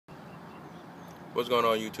What's going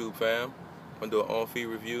on, YouTube fam? I'm gonna do an on-feet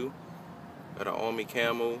review of the Army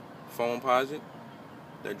Camo Foamposite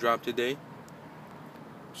that dropped today.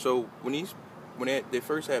 So when they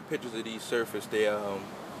first had pictures of these surfaced, they had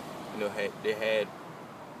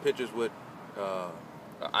pictures with an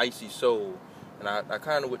icy sole, and I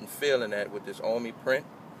kind of wasn't feeling that with this Army print.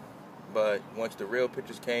 But once the real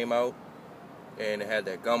pictures came out and it had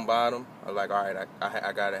that gum bottom, I was like, all right,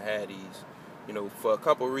 I gotta have these. For a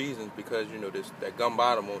couple reasons, because that gum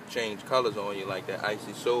bottom won't change colors on you like that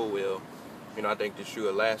icy sole will. I think this shoe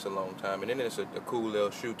will last a long time, and then it's a cool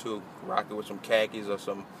little shoe too. Rock it with some khakis or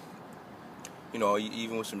some,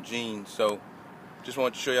 even with some jeans. So, just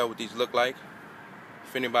wanted to show y'all what these look like.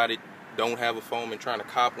 If anybody don't have a foam and trying to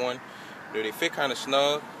cop one, they fit kind of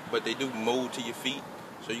snug, but they do mold to your feet,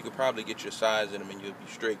 so you could probably get your size in them and you'll be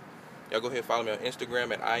straight. Y'all go ahead and follow me on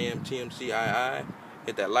Instagram at IMTMCII.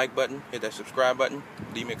 Hit that like button, hit that subscribe button,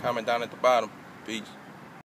 leave me a comment down at the bottom. Peace.